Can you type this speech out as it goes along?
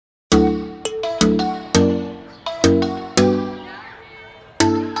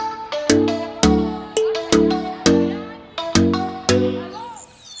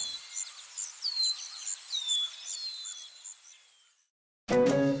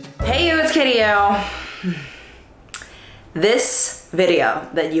video. This video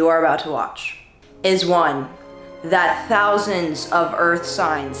that you are about to watch is one that thousands of earth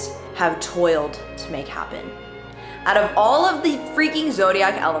signs have toiled to make happen. Out of all of the freaking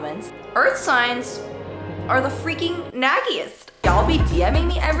zodiac elements, earth signs are the freaking naggiest. Y'all be DMing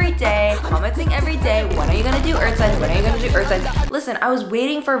me every day, commenting every day, when are you gonna do earth signs? When are you gonna do earth signs? Listen, I was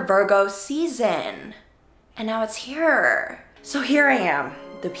waiting for Virgo season, and now it's here. So here I am.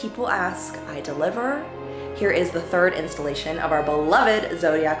 The people ask, I deliver. Here is the third installation of our beloved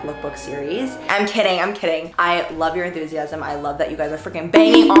Zodiac lookbook series. I'm kidding. I love your enthusiasm. I love that you guys are freaking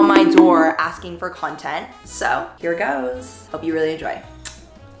banging on my door asking for content. So here goes. Hope you really enjoy.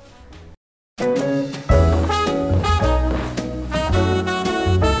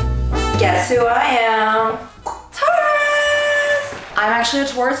 Guess who I am? I'm actually a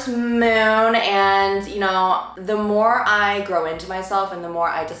Taurus moon, and you know, the more I grow into myself and the more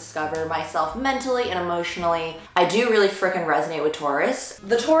I discover myself mentally and emotionally, I do really freaking resonate with Taurus.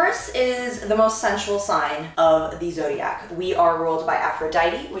 The Taurus is the most sensual sign of the zodiac. We are ruled by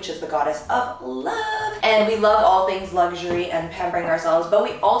Aphrodite, which is the goddess of love, and we love all things luxury and pampering ourselves, but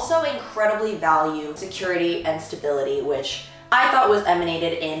we also incredibly value security and stability, which I thought was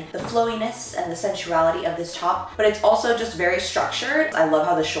emanated in the flowiness and the sensuality of this top, but it's also just very structured. I love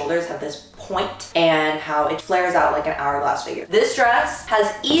how the shoulders have this point and how it flares out like an hourglass figure. This dress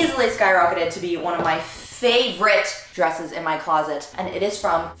has easily skyrocketed to be one of my favorite dresses in my closet, and it is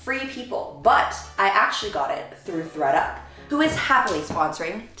from Free People, but I actually got it through thredUP, who is happily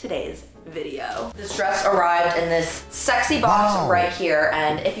sponsoring today's video. This dress arrived in this sexy box right here,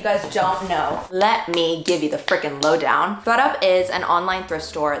 and if you guys don't know, let me give you the freaking lowdown. thredUP is an online thrift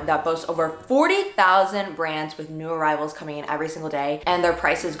store that boasts over 40,000 brands with new arrivals coming in every single day, and their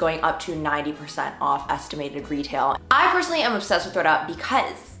prices going up to 90% off estimated retail. I personally am obsessed with thredUP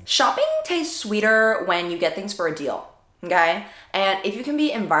because shopping tastes sweeter when you get things for a deal, okay? And if you can be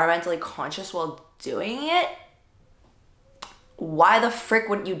environmentally conscious while doing it, why the frick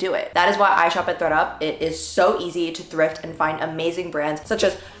wouldn't you do it? That is why I shop at thredUP. It is so easy to thrift and find amazing brands such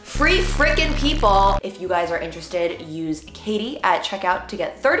as Free Frickin' People. If you guys are interested, use Katie at checkout to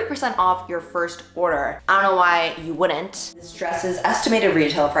get 30% off your first order. I don't know why you wouldn't. This dress's estimated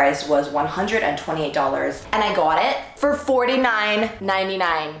retail price was $128, and I got it for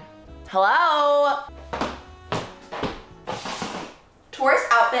 $49.99. Hello? Taurus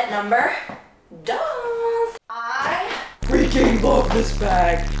outfit number, duh. I freaking love this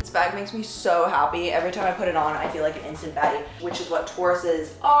bag. This bag makes me so happy. Every time I put it on, I feel like an instant baddie, which is what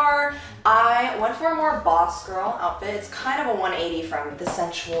Tauruses are. I went for a more boss girl outfit. It's kind of a 180 from the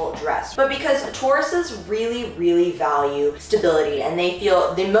sensual dress, but because Tauruses really value stability and they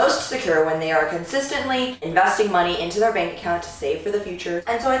feel the most secure when they are consistently investing money into their bank account to save for the future.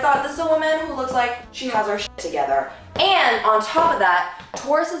 And so I thought, this is a woman who looks like she has her shit together. And on top of that,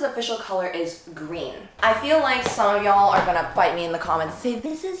 Taurus's official color is green. I feel like some of y'all are gonna fight me in the comments and say,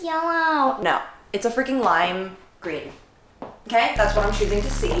 this is yellow. No, it's a freaking lime green. Okay, that's what I'm choosing to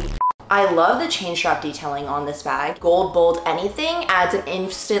see. I love the chain strap detailing on this bag. Gold, bold, anything adds an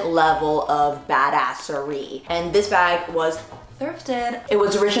instant level of badassery. And this bag was thrifted. It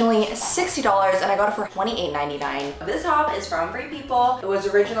was originally $60 and I got it for $28.99. This top is from Free People. It was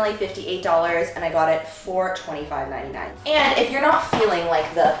originally $58 and I got it for $25.99. And if you're not feeling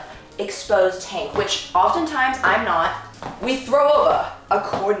like the exposed tank, which oftentimes I'm not, we throw over a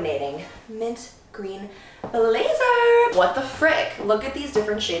coordinating mint green blazer. What the frick? Look at these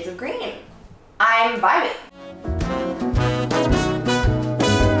different shades of green. I'm vibing.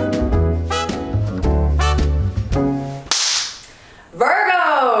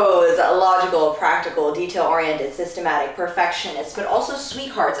 Virgos! Logical, practical, detail-oriented, systematic, perfectionist, but also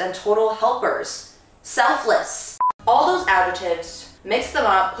sweethearts and total helpers. Selfless. All those adjectives, mix them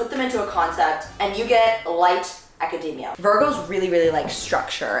up, put them into a concept, and you get light academia. Virgos really like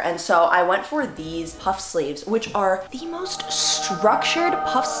structure, and so I went for these puff sleeves, which are the most structured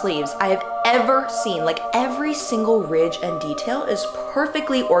puff sleeves I have ever seen. Like every single ridge and detail is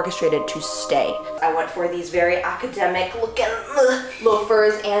perfectly orchestrated to stay. I went for these very academic looking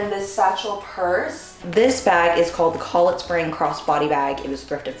loafers and this satchel purse. This bag is called the Call It Spring Crossbody Bag. It was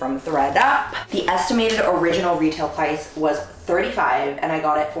thrifted from thredUP. The estimated original retail price was $35 and I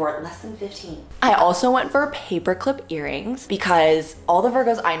got it for less than $15. I also went for paperclip earrings because all the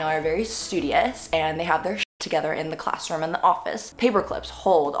Virgos I know are very studious and they have their shit together in the classroom and the office. Paper clips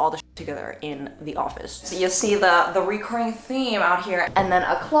hold all the shit together in the office. So you see the recurring theme out here, and then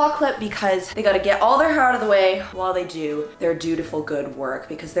a claw clip because they gotta get all their hair out of the way while they do their dutiful good work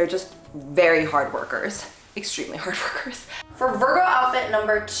because they're just very hard workers. extremely hard workers. For Virgo outfit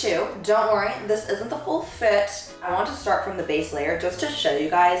number 2, don't worry, this isn't the full fit. I want to start from the base layer just to show you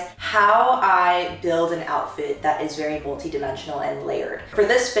guys how I build an outfit that is very multi-dimensional and layered. For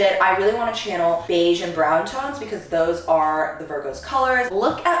this fit, I really want to channel beige and brown tones because those are the Virgo's colors.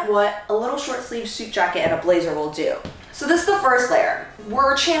 Look at what a little short sleeve suit jacket and a blazer will do. So this is the first layer.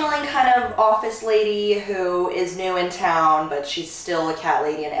 We're channeling kind of office lady who is new in town, but she's still a cat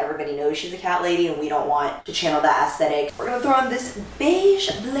lady and everybody knows she's a cat lady and we don't want to channel that aesthetic. We're gonna throw on this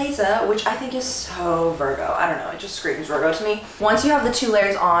beige blazer, which I think is so Virgo. I don't know, it just screams Virgo to me. Once you have the 2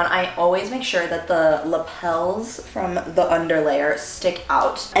 layers on, I always make sure that the lapels from the underlayer stick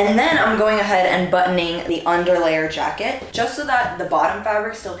out. And then I'm going ahead and buttoning the underlayer jacket just so that the bottom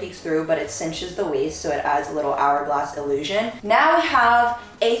fabric still peeks through, but it cinches the waist so it adds a little hourglass illusion. Now we have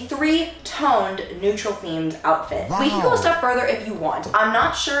a 3-toned neutral themed outfit. Wow. We can go a step further if you want. I'm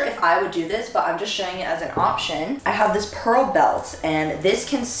not sure if I would do this, but I'm just showing it as an option. I have this pearl belt and this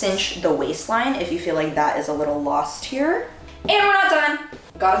can cinch the waistline if you feel like that is a little lost here. And we're not done.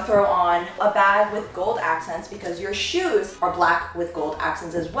 Gotta throw on a bag with gold accents because your shoes are black with gold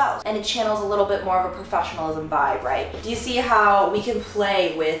accents as well. And it channels a little bit more of a professionalism vibe, right? Do you see how we can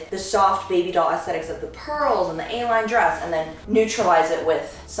play with the soft baby doll aesthetics of the pearls and the A-line dress and then neutralize it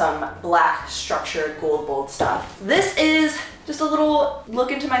with some black structured gold bold stuff? This is just a little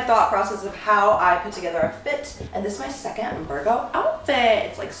look into my thought process of how I put together a fit. And this is my second Virgo outfit.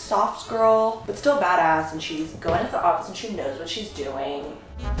 It's like soft girl, but still badass. And she's going to the office and she knows what she's doing.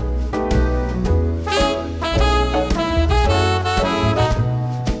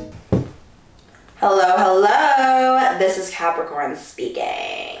 Hello, hello. This is Capricorn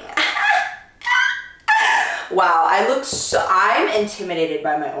speaking. Wow, I'm intimidated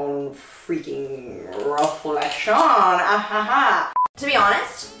by my own freaking reflection. To be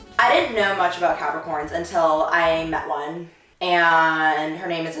honest, I didn't know much about Capricorns until I met one. And her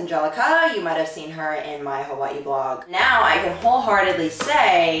name is Angelica. You might have seen her in my Hawaii blog. Now I can wholeheartedly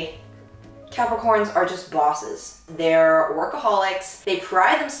say Capricorns are just bosses. They're workaholics. They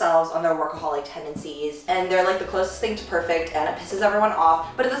pride themselves on their workaholic tendencies and they're like the closest thing to perfect and it pisses everyone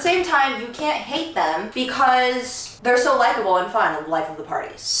off. But at the same time, you can't hate them because they're so likable and fun and the life of the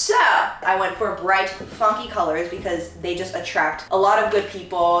party. So I went for bright, funky colors because they just attract a lot of good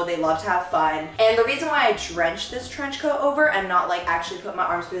people. They love to have fun. And the reason why I drenched this trench coat over and not like actually put my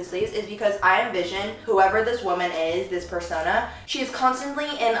arms through the sleeves is because I envision whoever this woman is, this persona, she is constantly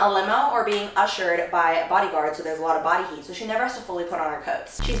in a limo or being ushered by a bodyguard, so there's a lot of body heat, so she never has to fully put on her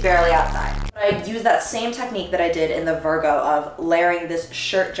coats. She's barely outside. But I used that same technique that I did in the Virgo of layering this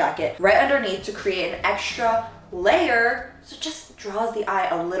shirt jacket right underneath to create an extra layer, so it just draws the eye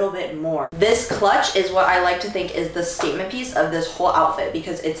a little bit more. This clutch is what I like to think is the statement piece of this whole outfit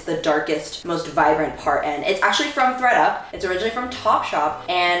because it's the darkest, most vibrant part, and it's actually from thredUP. It's originally from Topshop,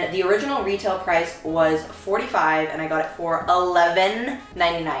 and the original retail price was $45 and I got it for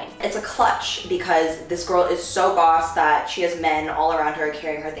 $11.99. It's a clutch because this girl is so boss that she has men all around her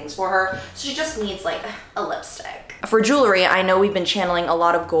carrying her things for her, so she just needs like a lipstick. For jewelry, I know we've been channeling a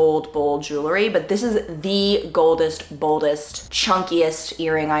lot of gold, bold jewelry, but this is the goldest, boldest, chunkiest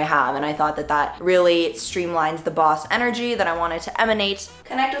earring I have, and I thought that that really streamlines the boss energy that I wanted to emanate.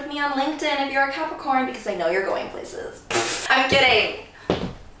 Connect with me on LinkedIn if you're a Capricorn because I know you're going places. I'm kidding.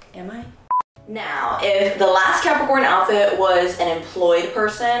 Am I? Now, if the last Capricorn outfit was an employed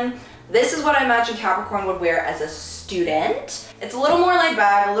person, this is what I imagine Capricorn would wear as a student. It's a little more laid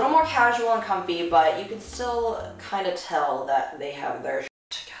back, a little more casual and comfy, but you can still kind of tell that they have their shit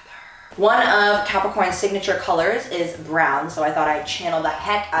together. One of Capricorn's signature colors is brown, so I thought I'd channel the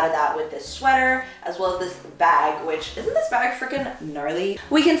heck out of that with this sweater, as well as this bag, which, isn't this bag freaking gnarly?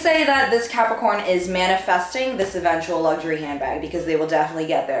 We can say that this Capricorn is manifesting this eventual luxury handbag because they will definitely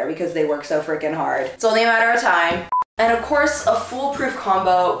get there because they work so freaking hard. It's only a matter of time. And of course, a foolproof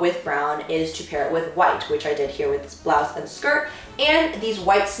combo with brown is to pair it with white, which I did here with this blouse and skirt, and these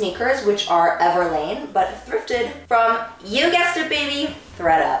white sneakers, which are Everlane, but thrifted from, you guessed it baby,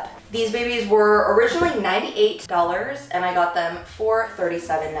 thredUP. These babies were originally $98 and I got them for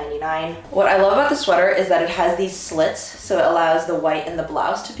 $37.99. What I love about the sweater is that it has these slits, so it allows the white in the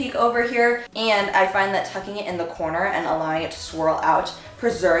blouse to peek over here, and I find that tucking it in the corner and allowing it to swirl out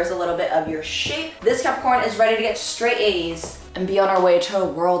preserves a little bit of your shape. This Capricorn is ready to get straight A's and be on our way to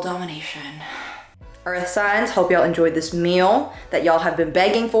world domination. Earth signs, hope y'all enjoyed this meal that y'all have been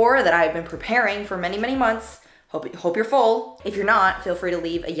begging for, that I've been preparing for many, many months. Hope you're full. If you're not, feel free to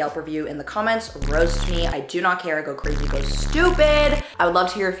leave a Yelp review in the comments. Roast me. I do not care. Go crazy, go stupid. I would love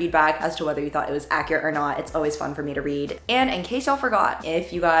to hear your feedback as to whether you thought it was accurate or not. It's always fun for me to read. And in case y'all forgot,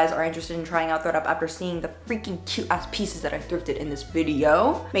 if you guys are interested in trying out thredUP after seeing the freaking cute ass pieces that I thrifted in this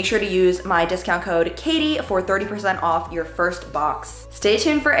video, make sure to use my discount code Katie for 30% off your first box. Stay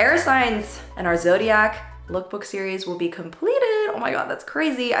tuned for air signs, and our zodiac lookbook series will be completed. Oh my god, that's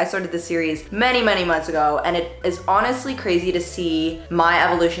crazy. I started this series many months ago, and it is honestly crazy to see my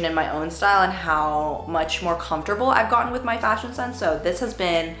evolution in my own style and how much more comfortable I've gotten with my fashion sense. So this has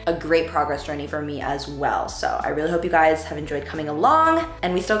been a great progress journey for me as well. So I really hope you guys have enjoyed coming along,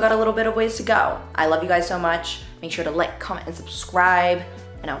 and we still got a little bit of ways to go. I love you guys so much. Make sure to like, comment, and subscribe,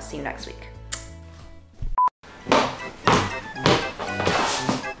 and I'll see you next week.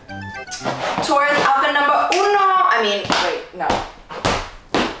 Taurus outfit number uno. I mean, wait, no.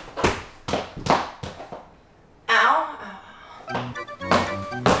 Ow.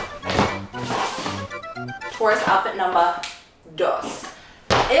 Taurus outfit number dos.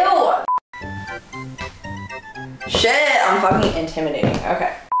 Ew. Shit, I'm fucking intimidating.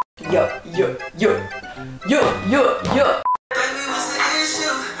 Okay. Yo. Baby, what's the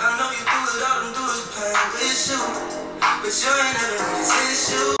issue? I know you do it, all I'm do is play with you. But you ain't never had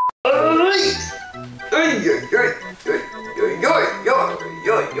this issue.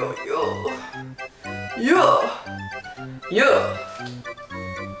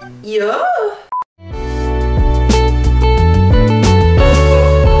 Yo.